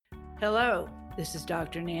Hello, this is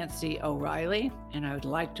Dr. Nancy O'Reilly, and I would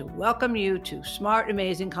like to welcome you to Smart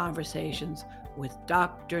Amazing Conversations with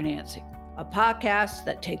Dr. Nancy, a podcast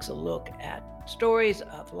that takes a look at stories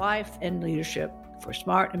of life and leadership for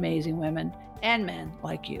smart, amazing women and men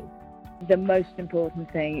like you. The most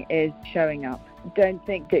important thing is showing up. Don't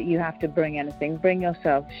think that you have to bring anything. Bring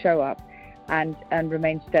yourself, show up, and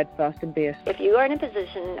remain steadfast and be a... If you are in a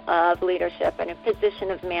position of leadership and a position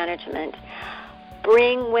of management,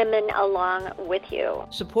 bring women along with you.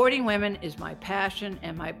 Supporting women is my passion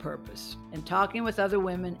and my purpose, and talking with other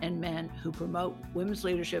women and men who promote women's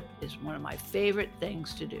leadership is one of my favorite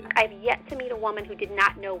things to do. I've yet to meet a woman who did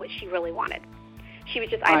not know what she really wanted. She was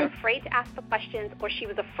just either afraid to ask the questions or she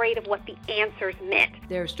was afraid of what the answers meant.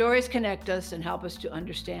 Their stories connect us and help us to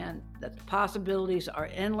understand that the possibilities are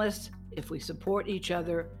endless if we support each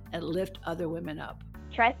other and lift other women up.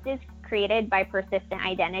 Trust is created by persistent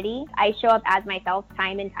identity. I show up as myself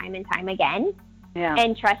time and time and time again,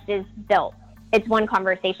 and trust is built. It's one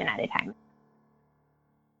conversation at a time.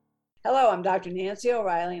 Hello, I'm Dr. Nancy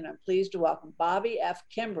O'Reilly, and I'm pleased to welcome Bobbi F.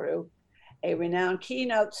 Kimbrough, a renowned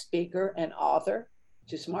keynote speaker and author,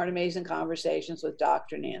 to Smart Amazing Conversations with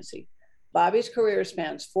Dr. Nancy. Bobbi's career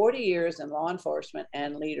spans 40 years in law enforcement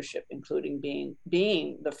and leadership, including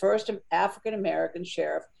being the first African-American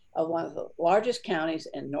sheriff of one of the largest counties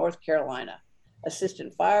in North Carolina,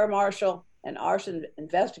 assistant fire marshal and arson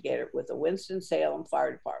investigator with the Winston-Salem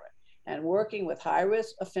Fire Department, and working with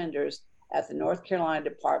high-risk offenders at the North Carolina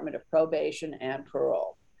Department of Probation and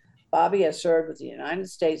Parole. Bobbi has served with the United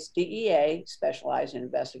States DEA, specializing in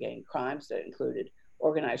investigating crimes that included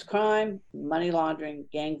organized crime, money laundering,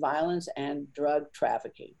 gang violence, and drug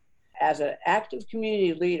trafficking. As an active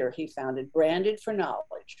community leader, he founded Branded for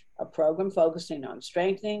Knowledge, a program focusing on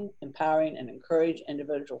strengthening, empowering, and encouraging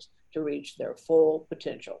individuals to reach their full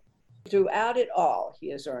potential. Throughout it all, he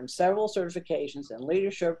has earned several certifications in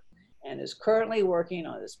leadership and is currently working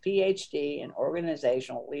on his PhD in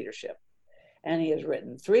organizational leadership. And he has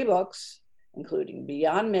written 3 books, including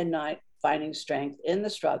Beyond Midnight, Finding Strength in the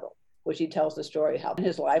Struggle, which he tells the story of how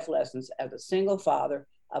his life lessons as a single father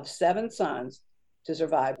of 7 sons to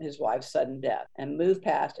survive his wife's sudden death and move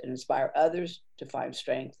past and inspire others to find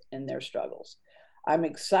strength in their struggles. I'm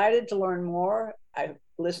excited to learn more. I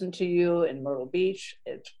listened to you in Myrtle Beach.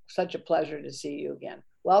 It's such a pleasure to see you again.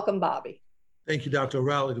 Welcome, Bobbi. Thank you, Dr.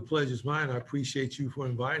 O'Reilly. The pleasure's mine. I appreciate you for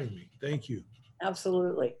inviting me. Thank you.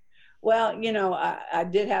 Absolutely. Well, you know, I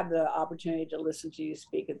did have the opportunity to listen to you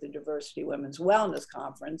speak at the Diversity Women's Wellness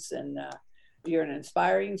Conference, and you're an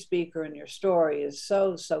inspiring speaker, and your story is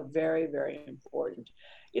so very, very important.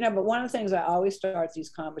 You know, but one of the things I always start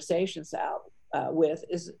these conversations out with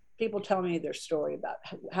is people tell me their story about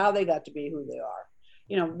how they got to be who they are.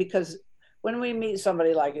 You know, because when we meet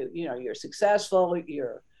somebody like, you know, you're successful,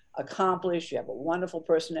 you're accomplished, you have a wonderful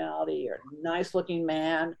personality, you're a nice looking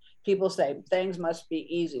man, people say things must be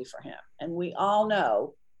easy for him. And we all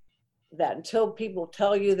know that until people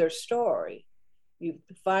tell you their story, you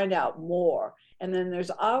find out more. And then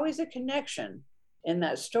there's always a connection in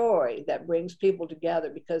that story that brings people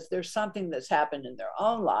together because there's something that's happened in their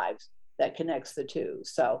own lives that connects the two.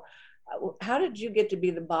 So how did you get to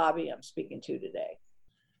be the Bobbi I'm speaking to today?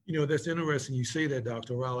 You know, that's interesting you say that,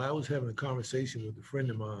 Dr. O'Reilly. I was having a conversation with a friend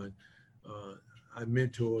of mine. I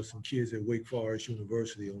mentor some kids at Wake Forest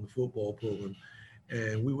University on the football program,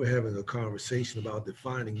 and we were having a conversation about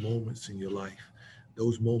defining moments in your life,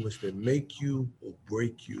 those moments that make you or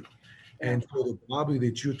break you. And so the Bobbi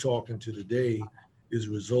that you're talking to today is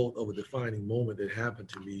a result of a defining moment that happened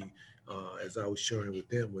to me as I was sharing with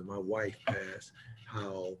them when my wife passed,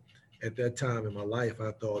 how at that time in my life,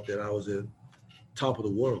 I thought that I was at top of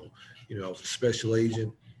the world. You know, I was a special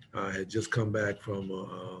agent. I had just come back from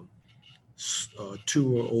a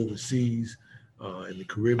tour overseas in the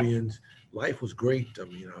Caribbean. Life was great. I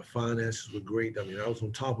mean, our finances were great. I mean, I was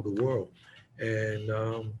on top of the world.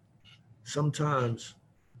 And sometimes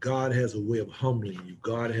God has a way of humbling you.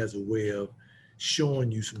 God has a way of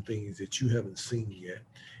showing you some things that you haven't seen yet.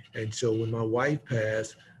 And so when my wife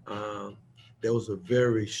passed, there was a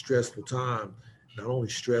very stressful time. Not only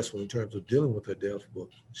stressful in terms of dealing with her death, but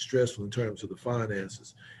stressful in terms of the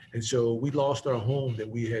finances. And so we lost our home that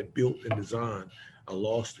we had built and designed. I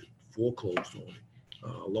lost it, foreclosed on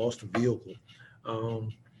it, lost the vehicle.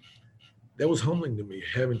 That was humbling to me,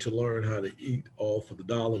 having to learn how to eat off of the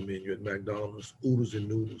dollar menu at McDonald's, oodles and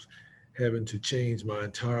noodles, having to change my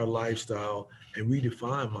entire lifestyle and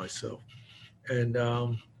redefine myself. And,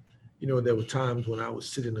 you know, there were times when I would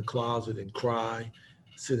sit in the closet and cry,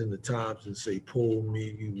 sit in the times and say, poor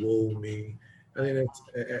me, woe me. And then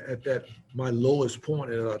at that, my lowest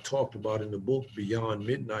point that I talked about in the book, Beyond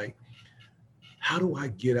Midnight, how do I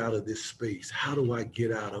get out of this space? How do I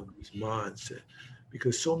get out of this mindset?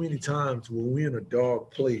 Because so many times when we're in a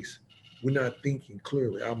dark place, we're not thinking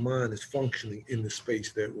clearly. Our mind is functioning in the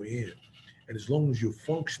space that we're in. And as long as you're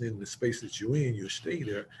functioning in the space that you're in, you'll stay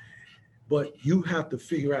there. But you have to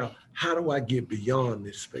figure out, how do I get beyond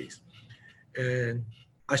this space? And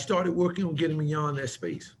I started working on getting beyond that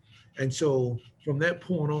space. And so from that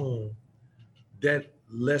point on, that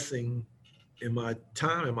lesson in my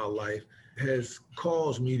time in my life has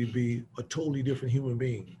caused me to be a totally different human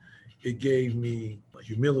being. It gave me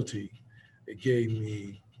humility. It gave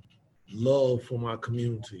me love for my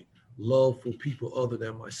community, love for people other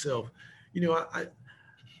than myself. You know,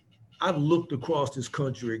 I've looked across this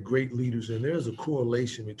country at great leaders, and there's a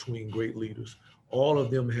correlation between great leaders. All of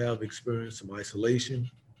them have experienced some isolation,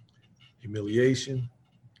 humiliation,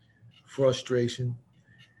 frustration.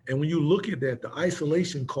 And when you look at that, the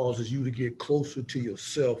isolation causes you to get closer to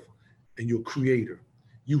yourself and your creator.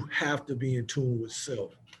 You have to be in tune with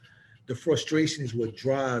self. The frustration is what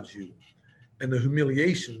drives you. And the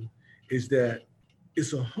humiliation is that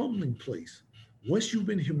it's a humbling place. Once you've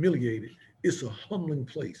been humiliated, it's a humbling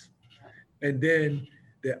place. And then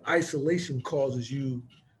the isolation causes you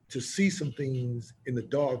to see some things in the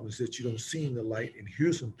darkness that you don't see in the light, and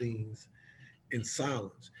hear some things in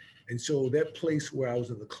silence. And so that place where I was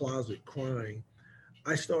in the closet crying,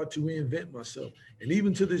 I started to reinvent myself. And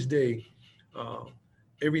even to this day,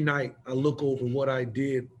 every night I look over what I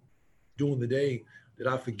did during the day, that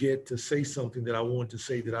I forget to say something that I want to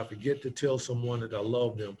say, that I forget to tell someone that I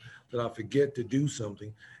love them, that I forget to do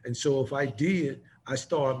something. And so if I did, I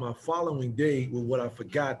start my following day with what I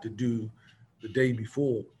forgot to do the day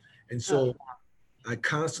before. And so I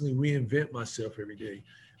constantly reinvent myself every day.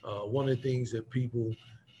 One of the things that people,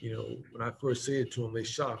 you know, when I first say it to them, they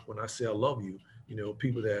shocked when I say I love you. You know,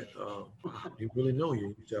 people that you really know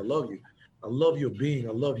you, you say, I love you. I love your being.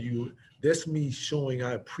 I love you. That's me showing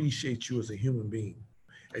I appreciate you as a human being.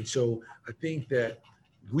 And so I think that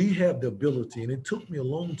we have the ability, and it took me a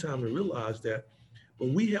long time to realize that, but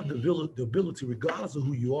we have the ability, regardless of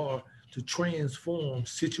who you are, to transform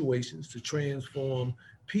situations, to transform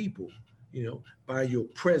people, you know, by your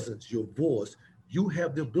presence, your voice. You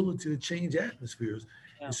have the ability to change atmospheres.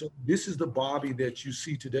 Yeah. And so this is the Bobby that you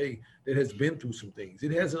see today that has been through some things.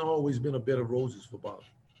 It hasn't always been a bed of roses for Bobby.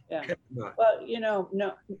 Yeah. Well, you know,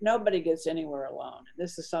 nobody gets anywhere alone.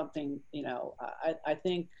 This is something, you know, I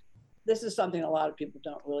think this is something a lot of people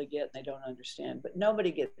don't really get and they don't understand, but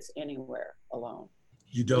nobody gets anywhere alone.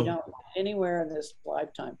 You don't get anywhere in this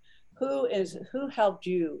lifetime. Who helped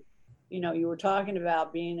you? You know, you were talking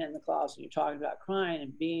about being in the closet, you're talking about crying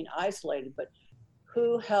and being isolated, but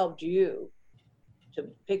who helped you to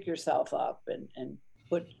pick yourself up and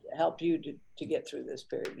help you to get through this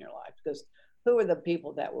period in your life? Because who were the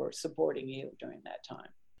people that were supporting you during that time?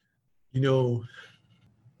 You know,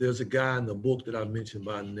 there's a guy in the book that I mentioned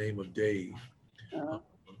by the name of Dave.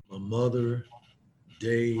 My mother,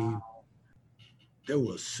 Dave, there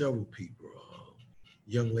were several people,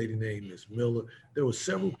 young lady named Miss Miller. There were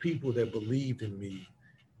several people that believed in me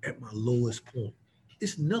at my lowest point.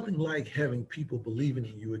 It's nothing like having people believing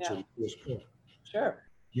in you at your lowest point. Sure.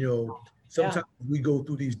 You know, sometimes we go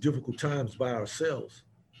through these difficult times by ourselves.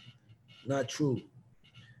 Not true.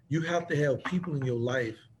 You have to have people in your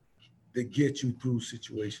life that get you through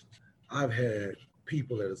situations. I've had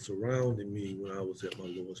people that are surrounding me when I was at my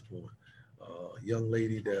lowest point. A young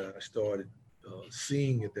lady that I started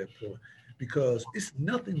seeing at that point, because it's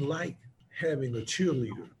nothing like having a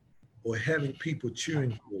cheerleader or having people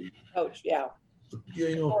cheering for you. Coach, yeah.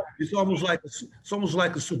 You know, it's almost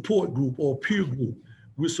like a support group or a peer group.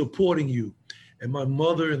 We're supporting you. And my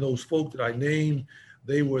mother and those folk that I named,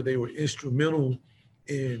 they were instrumental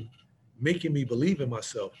in making me believe in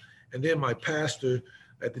myself. And then my pastor,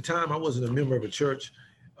 at the time I wasn't a member of a church.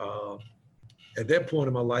 At that point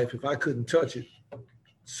in my life, if I couldn't touch it,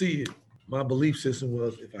 see it, my belief system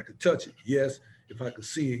was, if I could touch it, yes. If I could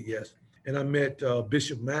see it, yes. And I met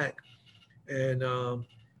Bishop Mack, and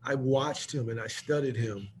I watched him and I studied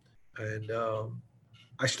him, and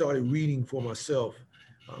I started reading for myself.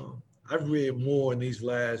 I've read more in these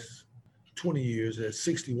last 20 years at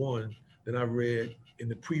 61 than I've read in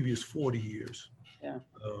the previous 40 years. Yeah.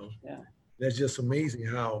 That's just amazing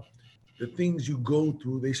how the things you go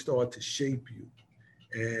through, they start to shape you.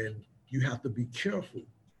 And you have to be careful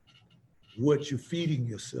what you're feeding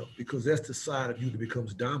yourself, because that's the side of you that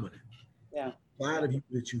becomes dominant. Yeah. The side of you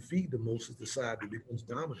that you feed the most is the side that becomes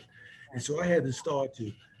dominant. And so I had to start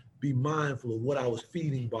to be mindful of what I was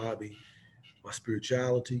feeding Bobby, my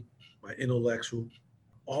spirituality, my intellectual,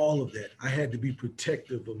 all of that. I had to be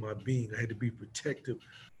protective of my being. I had to be protective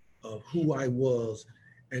of who I was.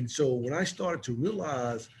 And so when I started to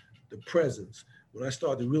realize the presence, when I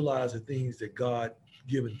started to realize the things that God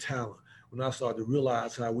given talent, when I started to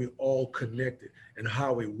realize how we're all connected and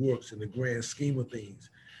how it works in the grand scheme of things,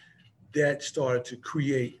 that started to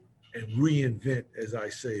create and reinvent, as I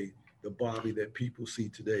say, the Bobby that people see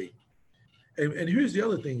today. And here's the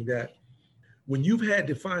other thing, that when you've had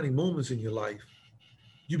defining moments in your life,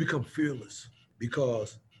 you become fearless,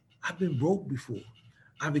 because I've been broke before.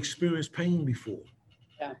 I've experienced pain before.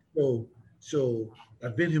 Yeah. So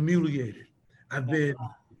I've been humiliated. I've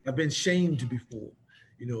been shamed before.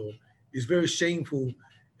 You know, it's very shameful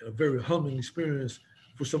and a very humbling experience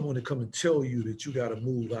for someone to come and tell you that you got to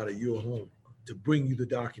move out of your home to bring you the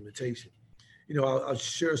documentation. You know, I'll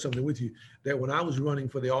share something with you, that when I was running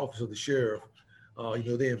for the office of the sheriff, you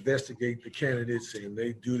know, they investigate the candidates and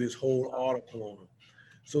they do this whole article on them.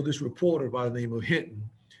 So this reporter by the name of Hinton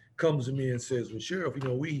comes to me and says, well, Sheriff, you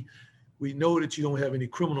know, we know that you don't have any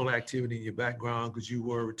criminal activity in your background because you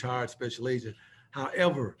were a retired special agent.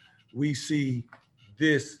 However, we see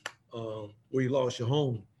this where you lost your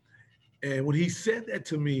home. And when he said that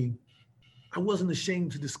to me, I wasn't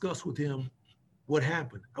ashamed to discuss with him what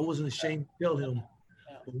happened. I wasn't ashamed to tell him,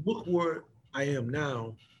 well, look where I am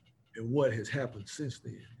now and what has happened since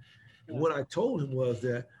then. And what I told him was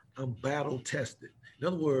that I'm battle tested. In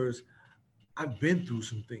other words, I've been through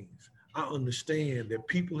some things. I understand that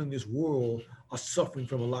people in this world are suffering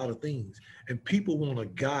from a lot of things, and people want a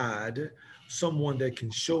guide, someone that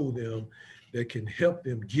can show them, that can help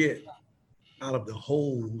them get out of the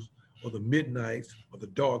holes or the midnights or the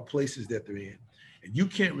dark places that they're in. And you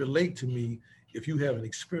can't relate to me if you haven't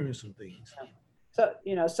experienced some things. So,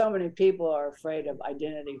 you know, so many people are afraid of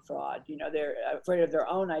identity fraud. You know, they're afraid of their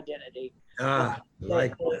own identity.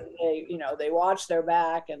 They, you know, they watch their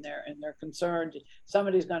back and they're concerned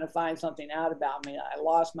somebody's going to find something out about me. I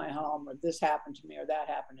lost my home, or this happened to me, or that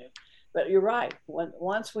happened to me. But you're right.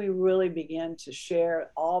 Once we really begin to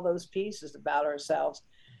share all those pieces about ourselves,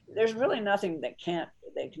 there's really nothing that can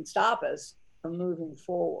stop us from moving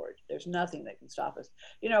forward. There's nothing that can stop us.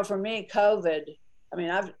 You know, for me, COVID, I mean,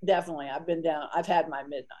 I've been down, I've had my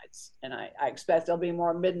midnights, and I expect there'll be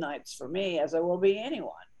more midnights for me as there will be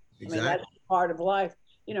anyone. Exactly. I mean, that's part of life.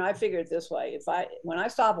 You know, I figure it this way: when I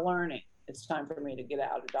stop learning, it's time for me to get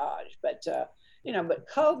out of Dodge. But you know, but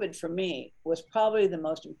COVID for me was probably the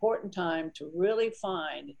most important time to really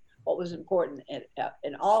find what was important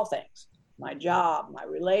in all things: my job, my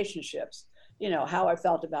relationships, you know, how I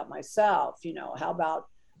felt about myself, you know, how about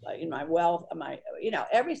my wealth, you know,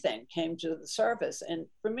 everything came to the surface. And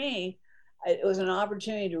for me, it was an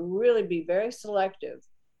opportunity to really be very selective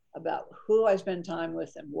about who I spend time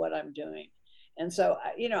with and what I'm doing. And so,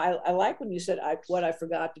 you know, I like when you said what I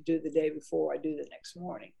forgot to do the day before, I do the next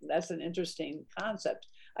morning. That's an interesting concept.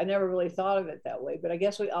 I never really thought of it that way, but I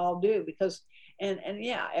guess we all do, because, and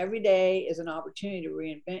yeah, every day is an opportunity to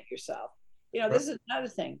reinvent yourself. You know, this is another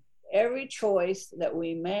thing. Every choice that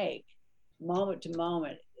we make moment to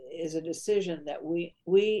moment is a decision that we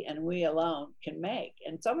alone can make.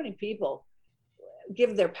 And so many people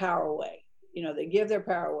give their power away. You know, they give their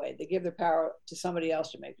power away. They give their power to somebody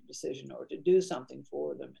else to make a decision or to do something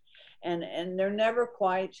for them. And they're never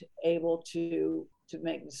quite able to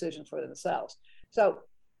make decisions for themselves. So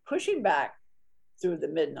pushing back through the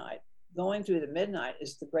midnight, going through the midnight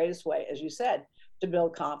is the greatest way, as you said, to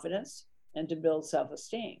build confidence and to build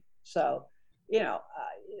self-esteem. So, you know,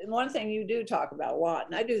 one thing you do talk about a lot,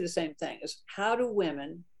 and I do the same thing, is how do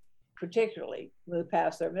women particularly move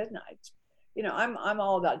past their midnights? You know, I'm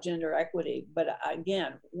all about gender equity, but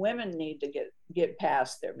again, women need to get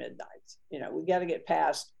past their midnights. You know, we got to get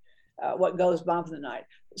past what goes bump in the night.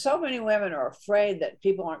 So many women are afraid that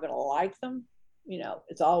people aren't going to like them. You know,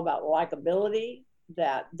 it's all about likability,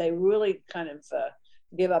 that they really kind of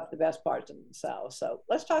give up the best parts of themselves. So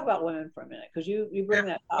let's talk about women for a minute, because you bring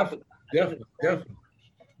that topic.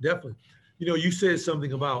 Definitely. You know, you said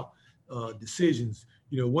something about decisions.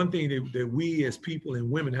 You know, one thing that we as people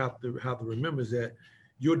and women have to remember is that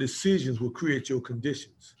your decisions will create your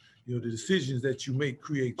conditions. You know, the decisions that you make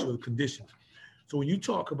create your conditions. So when you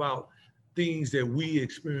talk about things that we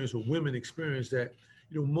experience or women experience, that,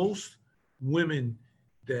 you know, most women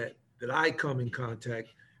that I come in contact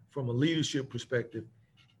from a leadership perspective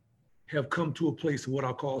have come to a place of what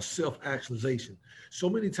I call self-actualization. So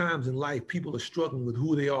many times in life, people are struggling with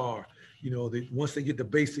who they are. You know, once they get the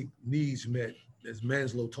basic needs met, as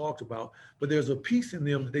Maslow talked about, but there's a piece in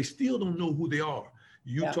them that they still don't know who they are.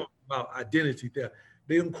 You talk about identity theft.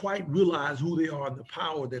 They don't quite realize who they are and the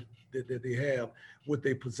power that they have, what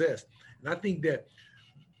they possess. And I think that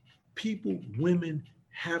women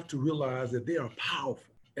have to realize that they are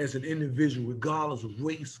powerful. as an individual, regardless of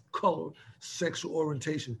race, color, sexual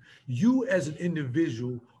orientation. You as an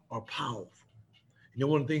individual are powerful. You know,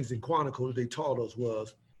 one of the things in Quantico that they taught us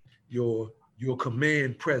was your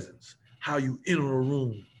command presence, how you enter a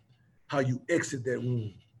room, how you exit that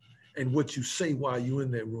room, and what you say while you're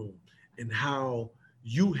in that room, and how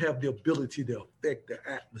you have the ability to affect the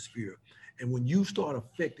atmosphere. And when you start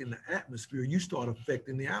affecting the atmosphere, you start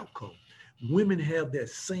affecting the outcome. Women have that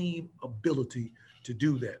same ability to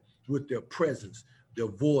do that with their presence, their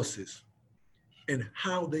voices, and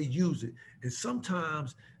how they use it. And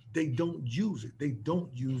sometimes they don't use it. They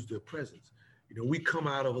don't use their presence. You know, we come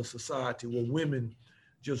out of a society where women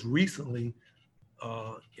just recently,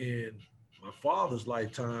 in my father's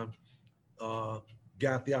lifetime,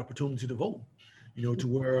 got the opportunity to vote, you know, to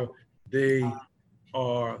where they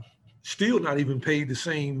are still not even paid the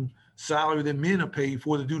same salary that men are paid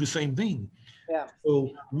for to do the same thing. Yeah.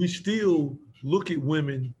 So we still look at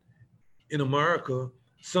women in America,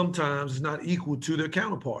 sometimes it's not equal to their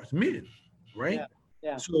counterparts, men, right?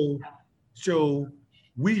 Yeah. So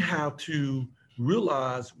we have to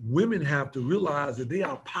realize, women have to realize that they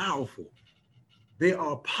are powerful. They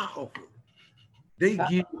are powerful. They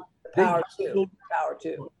give power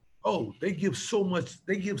too. Oh, they give so much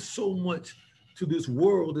to this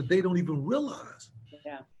world that they don't even realize.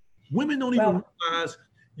 Yeah. Women don't even realize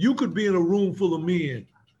you could be in a room full of men,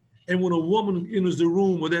 and when a woman enters the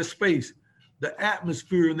room or that space, the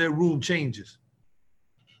atmosphere in that room changes.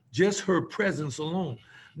 Just her presence alone.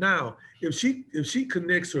 Now, if she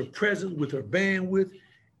connects her presence with her bandwidth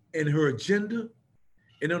and her agenda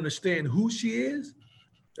and understand who she is,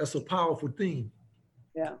 that's a powerful thing.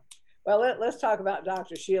 Yeah. Well, let's talk about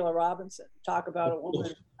Dr. Sheila Robinson. Talk about a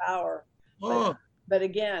woman's power. But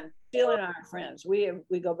again, Sheila and I are friends. We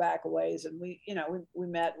go back a ways, and we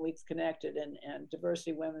met, and we've connected, and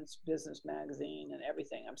Diversity Women's Business Magazine and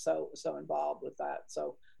everything. I'm so involved with that.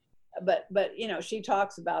 So, but you know, she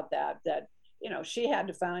talks about that you know, she had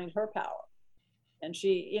to find her power, and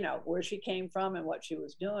she, you know, where she came from and what she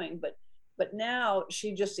was doing, but now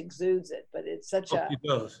she just exudes it. But it's such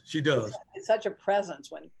she does. It's such a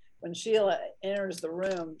presence when Sheila enters the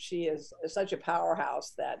room. She is such a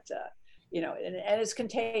powerhouse that you know, and it's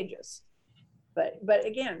contagious. But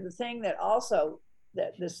again, the thing that also,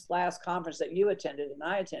 that this last conference that you attended and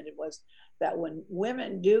I attended, was that when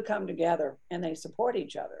women do come together and they support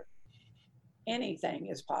each other, anything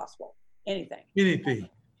is possible. Anything.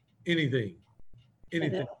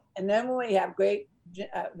 And then when we have great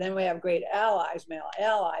allies, male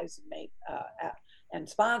allies, and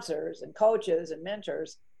sponsors and coaches and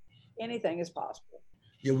mentors, anything is possible.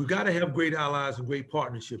 Yeah, we've got to have great allies and great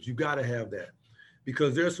partnerships. You've got to have that,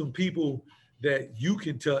 because there's some people that you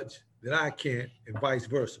can touch that I can't, and vice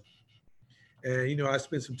versa. And, you know, I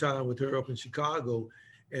spent some time with her up in Chicago,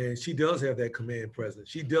 and she does have that command presence.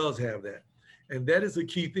 She does have that. And that is a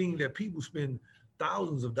key thing, that people spend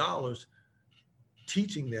thousands of dollars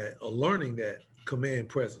teaching that or learning that command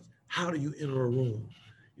presence. How do you enter a room?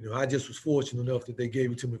 You know, I just was fortunate enough that they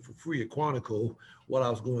gave it to me for free at Quantico while I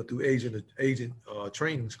was going through agent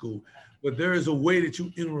training school. But there is a way that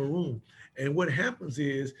you enter a room. And what happens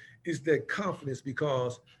is that confidence,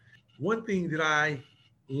 because one thing that I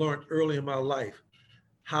learned early in my life,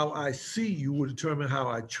 how I see you will determine how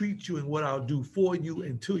I treat you and what I'll do for you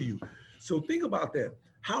and to you. So think about that.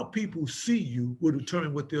 How people see you will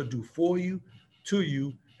determine what they'll do for you, to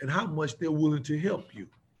you, and how much they're willing to help you,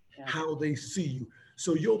 how they see you.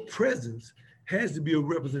 So your presence has to be a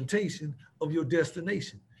representation of your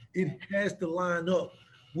destination. It has to line up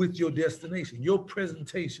with your destination. Your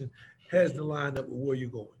presentation has to line up with where you're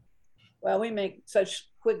going. Well, we make such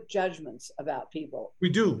quick judgments about people. We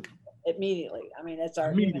do. Immediately. I mean, it's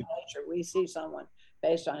our human nature. We see someone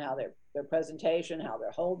based on how their presentation, how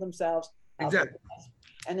they hold themselves. Exactly.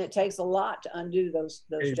 And it takes a lot to undo those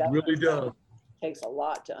it judgments. Really does. It takes a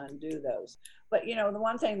lot to undo those. But, you know, the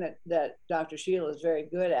one thing that Dr. Sheila is very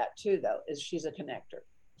good at, too, though, is she's a connector.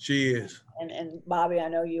 She is. And Bobby, I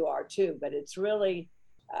know you are, too. But it's really,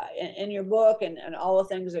 in your book and all the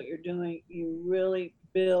things that you're doing, you really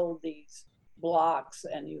build these blocks,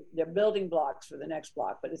 and they're building blocks for the next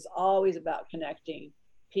block. But it's always about connecting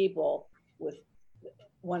people with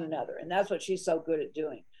one another. And that's what she's so good at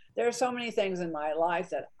doing. There are so many things in my life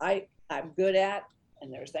that I'm good at,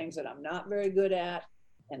 and there's things that I'm not very good at,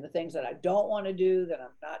 and the things that I don't want to do that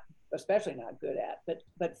I'm not, especially not good at.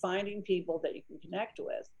 But finding people that you can connect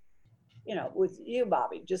with, you know, with you,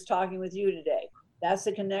 Bobby, just talking with you today, that's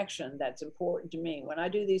the connection that's important to me. When I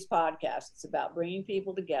do these podcasts, it's about bringing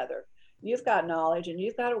people together. You've got knowledge, and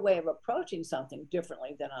you've got a way of approaching something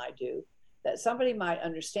differently than I do, that somebody might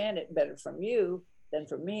understand it better from you than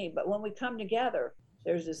for me. But when we come together,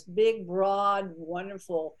 there's this big, broad,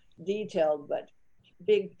 wonderful, detailed, but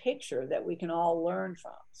big picture that we can all learn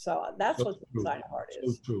from. So that's what the exciting part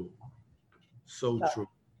is. So true. So true.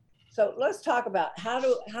 So let's talk about how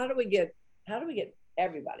do we get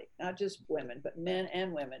everybody, not just women, but men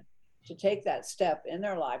and women, to take that step in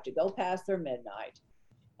their life to go past their midnight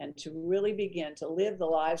and to really begin to live the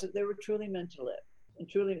lives that they were truly meant to live, and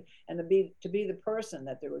to be the person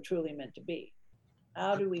that they were truly meant to be.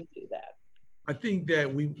 How do we do that? I think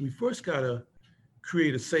that we first gotta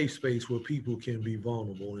create a safe space where people can be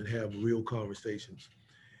vulnerable and have real conversations.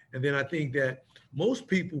 And then I think that most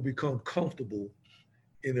people become comfortable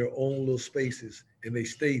in their own little spaces and they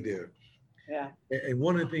stay there. Yeah. And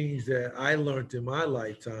one of the things that I learned in my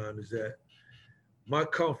lifetime is that my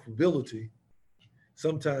comfortability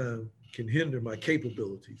sometimes can hinder my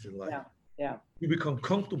capabilities in life. Yeah. Yeah. You become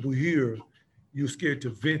comfortable here, you're scared to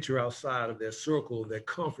venture outside of that circle, that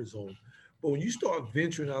comfort zone. But when you start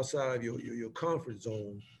venturing outside of your comfort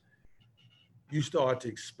zone, you start to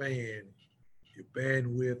expand your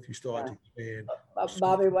bandwidth, you start to expand.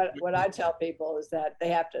 Bobby, what I tell people is that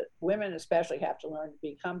women especially have to learn to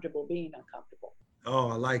be comfortable being uncomfortable. Oh,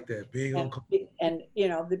 I like that, being uncomfortable. And,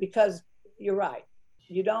 because you're right.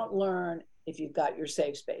 You don't learn if you've got your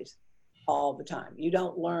safe space all the time. You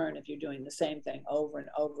don't learn if you're doing the same thing over and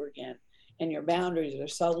over again. And your boundaries are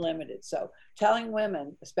so limited. So telling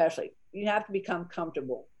women, especially, you have to become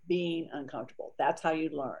comfortable being uncomfortable. That's how you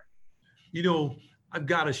learn. I've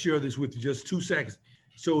got to share this with you just 2 seconds.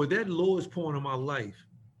 So at that lowest point of my life,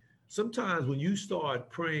 sometimes when you start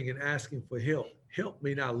praying and asking for help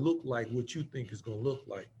may not look like what you think it's going to look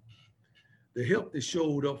like. The help that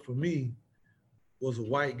showed up for me was a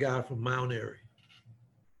white guy from Mount Airy.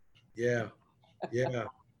 Yeah.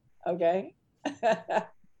 Okay.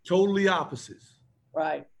 Totally opposites.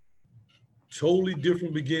 Right. Totally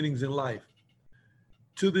different beginnings in life.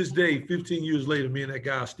 To this day, 15 years later, me and that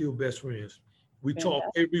guy are still best friends. We talk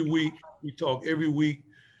every week.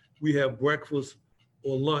 We have breakfast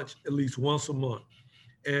or lunch at least once a month.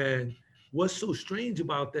 And what's so strange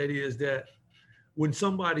about that is that when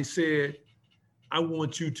somebody said, I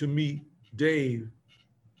want you to meet Dave,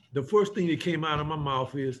 the first thing that came out of my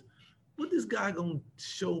mouth is, what this guy gonna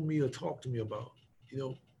show me or talk to me about?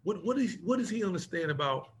 What does he understand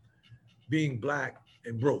about being Black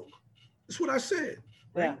and broke? That's what I said.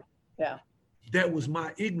 Right? Yeah. That was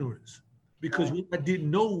my ignorance. Because what I didn't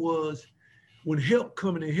know was when help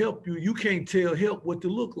coming to help you, you can't tell help what to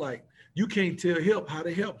look like. You can't tell help how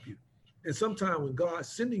to help you. And sometimes when God's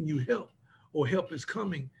sending you help or help is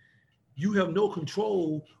coming, you have no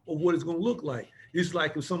control of what it's going to look like. It's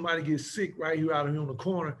like if somebody gets sick right here out here on the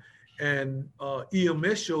corner and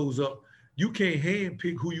EMS shows up, you can't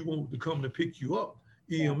handpick who you want to come to pick you up.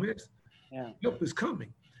 EMS, help is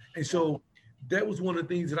coming. And so that was one of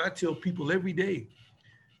the things that I tell people every day.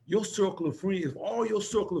 Your circle of friends, if all your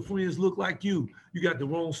circle of friends look like you got the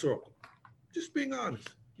wrong circle. Just being honest,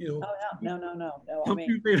 Oh, no. Some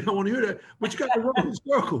people may not want to hear that, but you got the wrong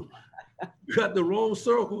circle. You got the wrong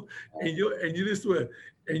circle, and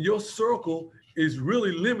your circle is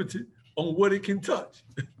really limited on what it can touch.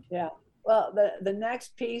 Yeah. Well, the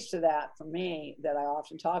next piece to that for me that I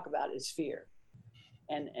often talk about is fear.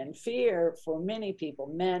 And fear for many people,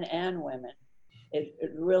 men and women, it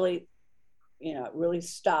really it really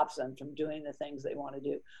stops them from doing the things they want to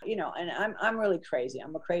do. And I'm really crazy.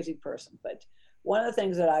 I'm a crazy person. But one of the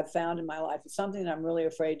things that I've found in my life is something that I'm really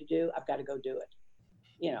afraid to do. I've got to go do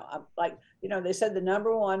it. I'm like, they said the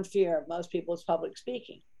number one fear of most people is public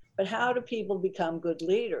speaking. But how do people become good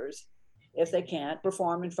leaders if they can't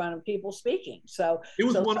perform in front of people speaking? So it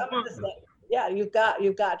was one of them. Yeah, you've got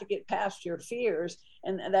to get past your fears.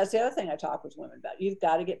 And that's the other thing I talk with women about. You've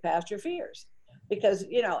got to get past your fears. Because,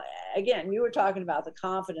 again, you were talking about the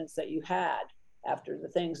confidence that you had after the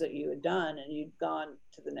things that you had done and you'd gone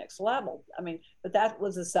to the next level. I mean, but that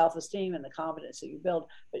was the self-esteem and the confidence that you built.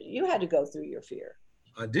 But you had to go through your fear.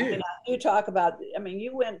 I did. You talk about,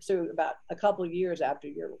 you went through about a couple of years after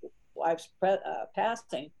your wife's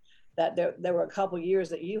passing, that there were a couple of years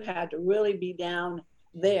that you had to really be down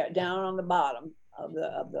on the bottom of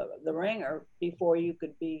the ringer before you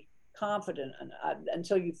could be confident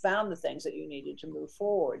until you found the things that you needed to move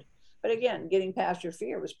forward. But again, getting past your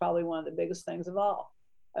fear was probably one of the biggest things of all.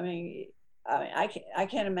 I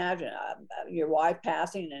can't imagine your wife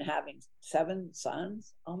passing and having 7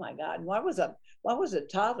 sons. Oh my God! One was a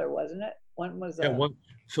toddler, wasn't it? One was one.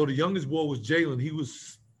 So the youngest boy was Jalen. He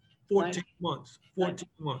was 14 months. 14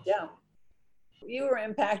 months. Yeah. You were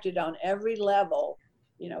impacted on every level,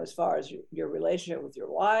 as far as your relationship with your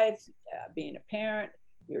wife, being a parent,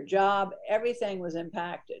 your job, everything was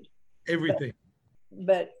impacted. Everything.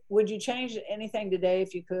 But would you change anything today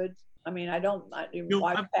if you could? I mean, I don't,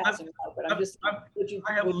 passing out, but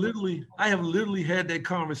I have literally had that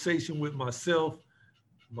conversation with myself,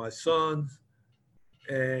 my sons,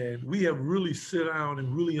 and we have really sit down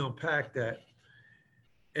and really unpacked that.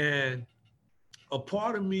 And a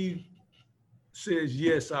part of me says,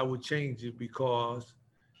 yes, I would change it, because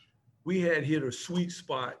we had hit a sweet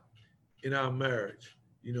spot in our marriage.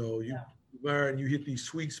 You know, you marry and you hit these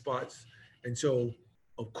sweet spots. And so,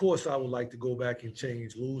 of course, I would like to go back and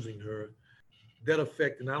change losing her. That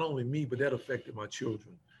affected not only me, but that affected my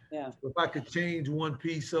children. Yeah. So if I could change one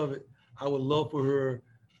piece of it, I would love for her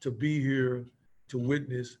to be here to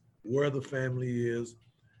witness where the family is.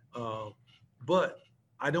 But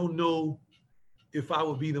I don't know if I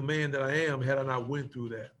would be the man that I am had I not went through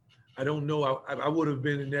that. I don't know. I would have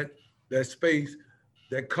been in that space,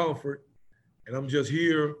 that comfort, and I'm just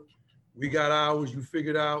here. We got ours, you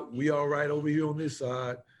figured out, we all right over here on this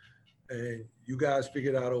side, and you guys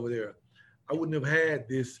figured out over there. I wouldn't have had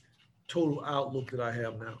this total outlook that I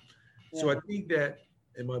have now. Yeah. So I think that,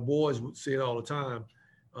 and my boys would say it all the time,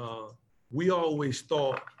 we always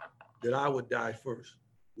thought that I would die first.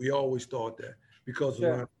 We always thought that because of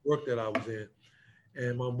the work that I was in.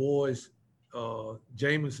 And my boys,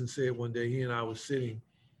 Jameson said one day, he and I was sitting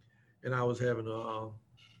and I was having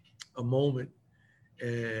a moment,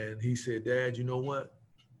 and he said, Dad, you know what?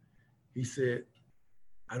 He said,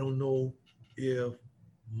 I don't know if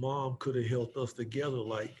Mom could have held us together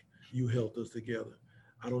like you held us together.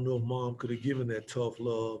 I don't know if Mom could have given that tough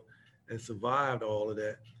love and survived all of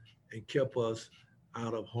that and kept us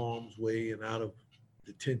out of harm's way and out of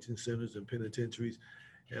detention centers and penitentiaries.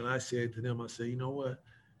 And I said to them, I said, you know what?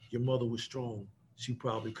 Your mother was strong. She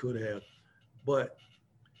probably could have. But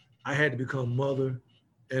I had to become mother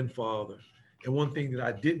and father. And one thing that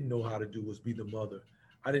I didn't know how to do was be the mother.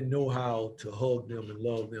 I didn't know how to hug them and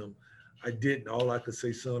love them. I didn't. All I could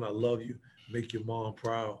say, son, I love you, make your mom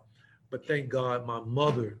proud. But thank God my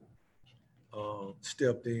mother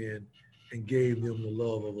stepped in and gave them the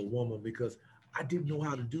love of a woman, because I didn't know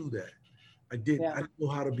how to do that. I didn't know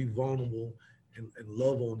how to be vulnerable and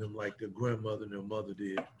love on them like their grandmother and their mother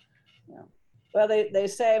did. Yeah. Well, they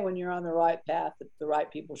say when you're on the right path, that the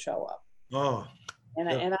right people show up. Oh.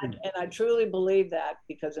 And I truly believe that,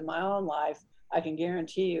 because in my own life, I can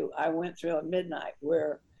guarantee you, I went through a midnight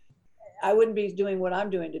where I wouldn't be doing what I'm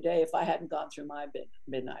doing today if I hadn't gone through my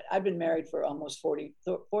midnight. I've been married for almost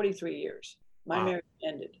 43 years. My marriage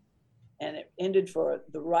ended, and it ended for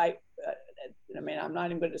the right. I mean, I'm not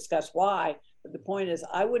even going to discuss why, but the point is,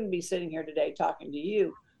 I wouldn't be sitting here today talking to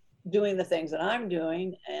you, doing the things that I'm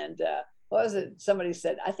doing. And what was it? Somebody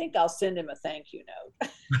said, I think I'll send him a thank you note.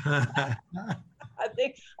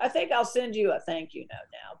 I think I'll send you a thank you note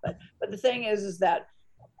now. But the thing is that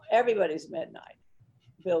everybody's midnight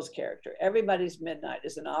builds character. Everybody's midnight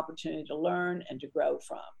is an opportunity to learn and to grow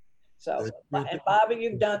from. So, and Bobby,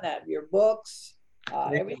 you've done that. Your books,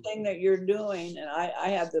 everything that you're doing, and I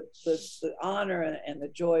have the honor and the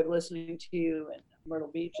joy of listening to you in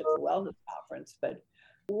Myrtle Beach at the Wellness Conference. But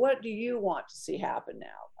what do you want to see happen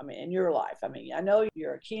now? I mean, in your life. I mean, I know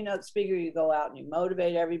you're a keynote speaker. You go out and you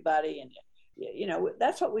motivate everybody, and you know,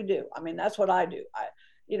 that's what we do. I mean, that's what I do.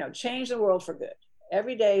 Change the world for good.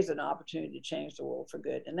 Every day is an opportunity to change the world for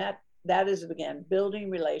good. And that is, again, building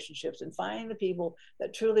relationships and finding the people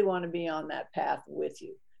that truly want to be on that path with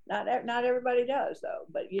you. Not everybody does, though,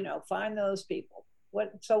 but, find those people.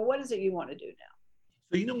 So what is it you want to do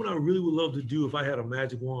now? So, what I really would love to do if I had a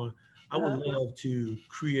magic wand, I would love to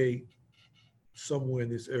create somewhere in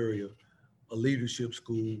this area a leadership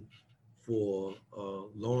school for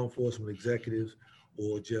law enforcement executives,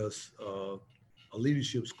 or just a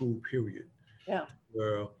leadership school, period. Yeah.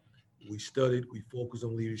 Where we studied, we focused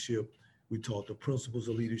on leadership, we taught the principles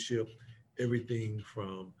of leadership, everything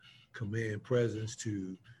from command presence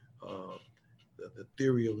to the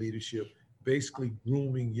theory of leadership, basically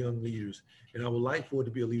grooming young leaders. And I would like for it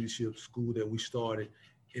to be a leadership school that we started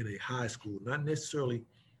in a high school, not necessarily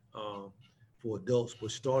for adults,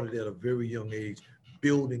 but started at a very young age,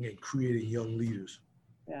 building and creating young leaders.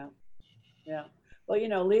 Yeah. Yeah.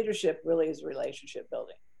 Well, leadership really is relationship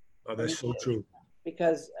building. Oh, that's so true.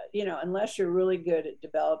 Because, unless you're really good at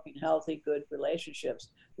developing healthy, good relationships,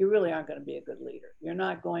 you really aren't going to be a good leader. You're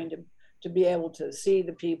not going to be able to see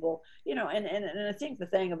the people, and I think the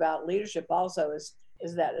thing about leadership also is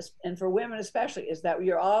that, and for women especially, is that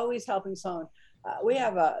you're always helping someone. We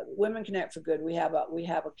have a Women Connect for Good. We have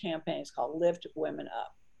a campaign. It's called Lift Women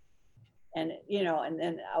Up. And, and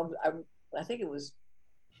then I think it was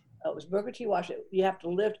Booker T. Washington. You have to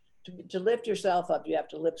lift to lift yourself up, you have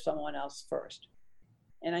to lift someone else first.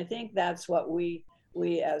 And I think that's what we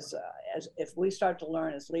as if we start to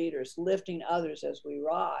learn as leaders, lifting others as we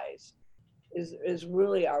rise is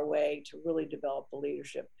really our way to really develop the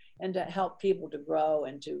leadership and to help people to grow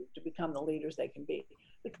and to become the leaders they can be.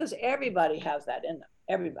 Because everybody has that in them,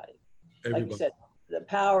 everybody. Like you said, the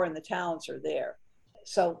power and the talents are there.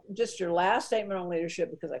 So just your last statement on leadership,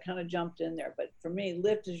 because I kind of jumped in there, but for me,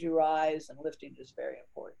 lift as you rise, and lifting is very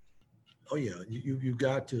important. Oh yeah, you've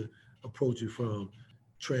got to approach it from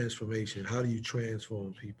transformation. How do you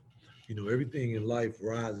transform people? You know, everything in life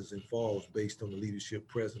rises and falls based on the leadership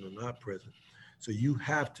present or not present. So you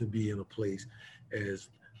have to be in a place as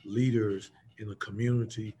leaders in a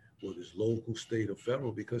community, whether it's local, state, or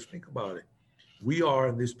federal, because think about it. We are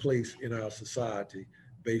in this place in our society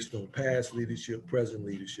based on past leadership, present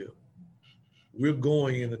leadership. We're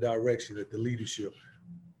going in the direction that the leadership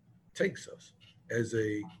takes us as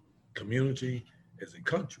a community, as a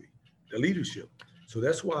country, the leadership. So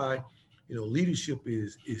that's why, you know, leadership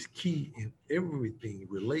is key in everything,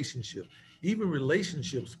 relationship, even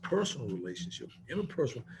relationships, personal relationships,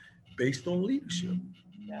 interpersonal, based on leadership.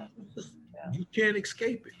 Yeah. You can't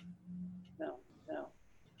escape it. No.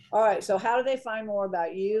 All right. So how do they find more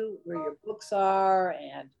about you, where your books are,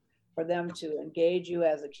 and for them to engage you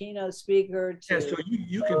as a keynote speaker? Yeah, so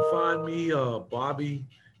you can find me, Bobby.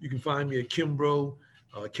 You can find me at Kimbrough,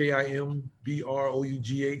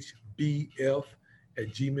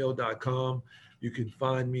 KIMBROUGHBF@gmail.com. You can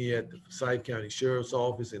find me at the Forsyth County Sheriff's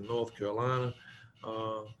Office in North Carolina.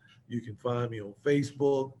 You can find me on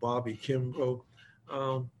Facebook, Bobby Kimbrough.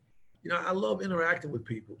 You know, I love interacting with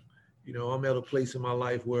people. You know, I'm at a place in my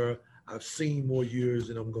life where I've seen more years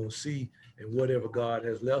than I'm going to see, and whatever God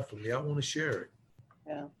has left for me, I want to share it.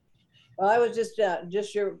 Yeah. Well, I was just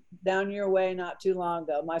down your way not too long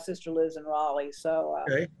ago. My sister lives in Raleigh, so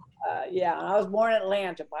okay. Yeah, I was born in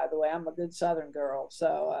Atlanta, by the way. I'm a good Southern girl,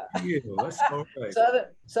 so yeah, that's all right.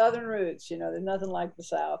 Southern roots. You know, there's nothing like the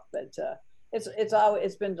South, but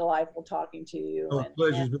it's been delightful talking to you. Oh,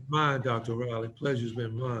 pleasure's been mine, Dr. Riley. Pleasure's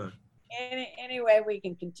been mine. Any way we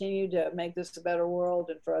can continue to make this a better world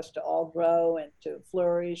and for us to all grow and to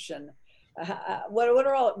flourish. And what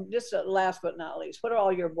are all, just last but not least, what are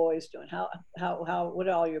all your boys doing? What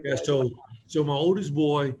are all your boys doing? So my oldest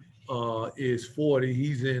boy is 40.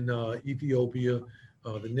 He's in Ethiopia.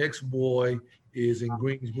 The next boy is in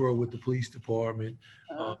Greensboro with the police department.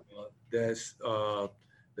 That's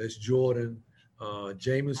Jordan.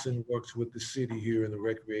 Jameson works with the city here in the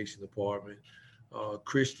recreation department.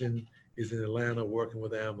 Christian is in Atlanta working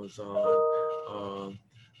with Amazon.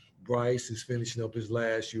 Bryce is finishing up his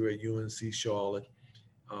last year at UNC Charlotte.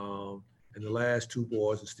 And the last two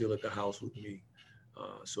boys are still at the house with me.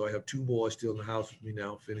 So I have two boys still in the house with me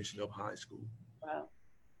now, finishing up high school. Wow.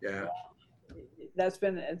 Yeah. It's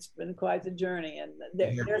been quite the journey. And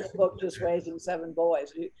there's a book, Just Raising 7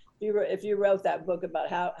 Boys. If you wrote that book about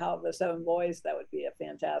how the 7 boys, that would be a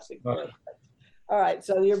fantastic book. All right,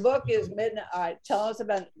 so your book is Midnight. All right, tell us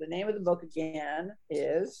about the name of the book again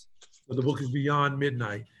is? Well, the book is Beyond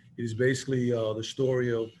Midnight. It is basically the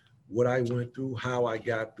story of what I went through, how I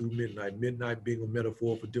got through midnight, midnight being a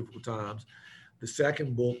metaphor for difficult times. The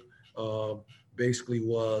second book basically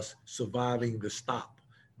was Surviving the Stop,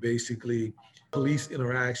 basically police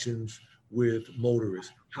interactions with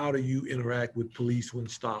motorists. How do you interact with police when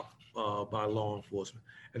stopped by law enforcement?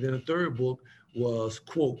 And then the third book was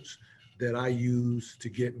quotes that I use to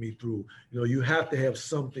get me through. You know, you have to have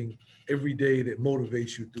something every day that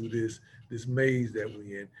motivates you through this maze that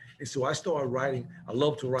we're in. And so I started writing. I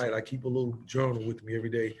love to write. I keep a little journal with me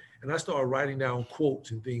every day. And I started writing down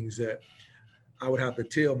quotes and things that I would have to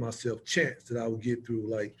tell myself, chance that I would get through,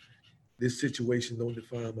 like, this situation don't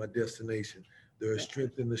define my destination. There is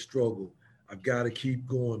strength in the struggle. I've got to keep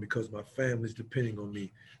going because my family's depending on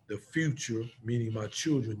me. The future, meaning my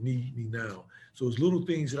children, need me now. So it's little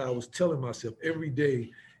things that I was telling myself every day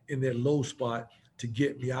in that low spot to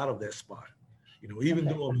get me out of that spot. You know, even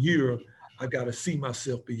though I'm here, I've got to see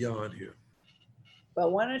myself beyond here.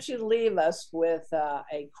 Well, why don't you leave us with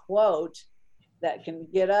a quote that can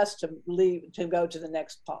get us to go to the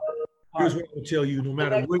next part. Here's what I will tell you, no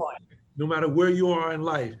matter where you are in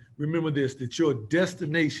life, remember this, that your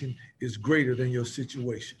destination is greater than your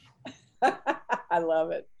situation. I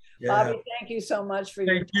love it. Yeah. Bobby, thank you so much for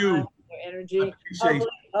your time, your energy.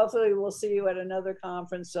 Hopefully we'll see you at another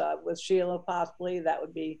conference with Sheila, possibly. That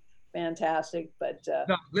would be fantastic. But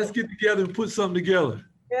let's get together and put something together.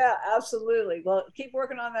 Yeah, absolutely. Well, keep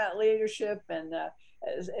working on that leadership, and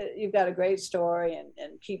you've got a great story,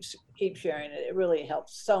 and keep sharing it. It really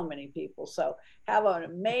helps so many people. So have an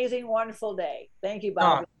amazing, wonderful day. Thank you,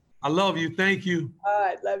 Bobby. I love you. Thank you. All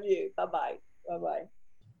right. Love you. Bye-bye. Bye-bye.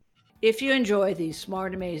 If you enjoy these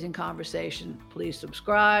smart, amazing conversations, please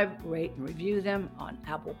subscribe, rate, and review them on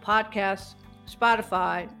Apple Podcasts,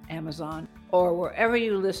 Spotify, Amazon, or wherever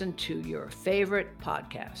you listen to your favorite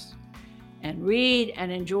podcasts. And read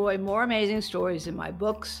and enjoy more amazing stories in my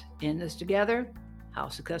books, In This Together, How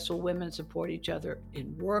Successful Women Support Each Other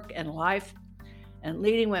in Work and Life, and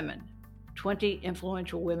Leading Women, 20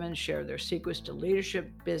 Influential Women Share Their Secrets to Leadership,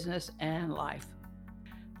 Business, and Life.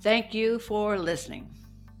 Thank you for listening.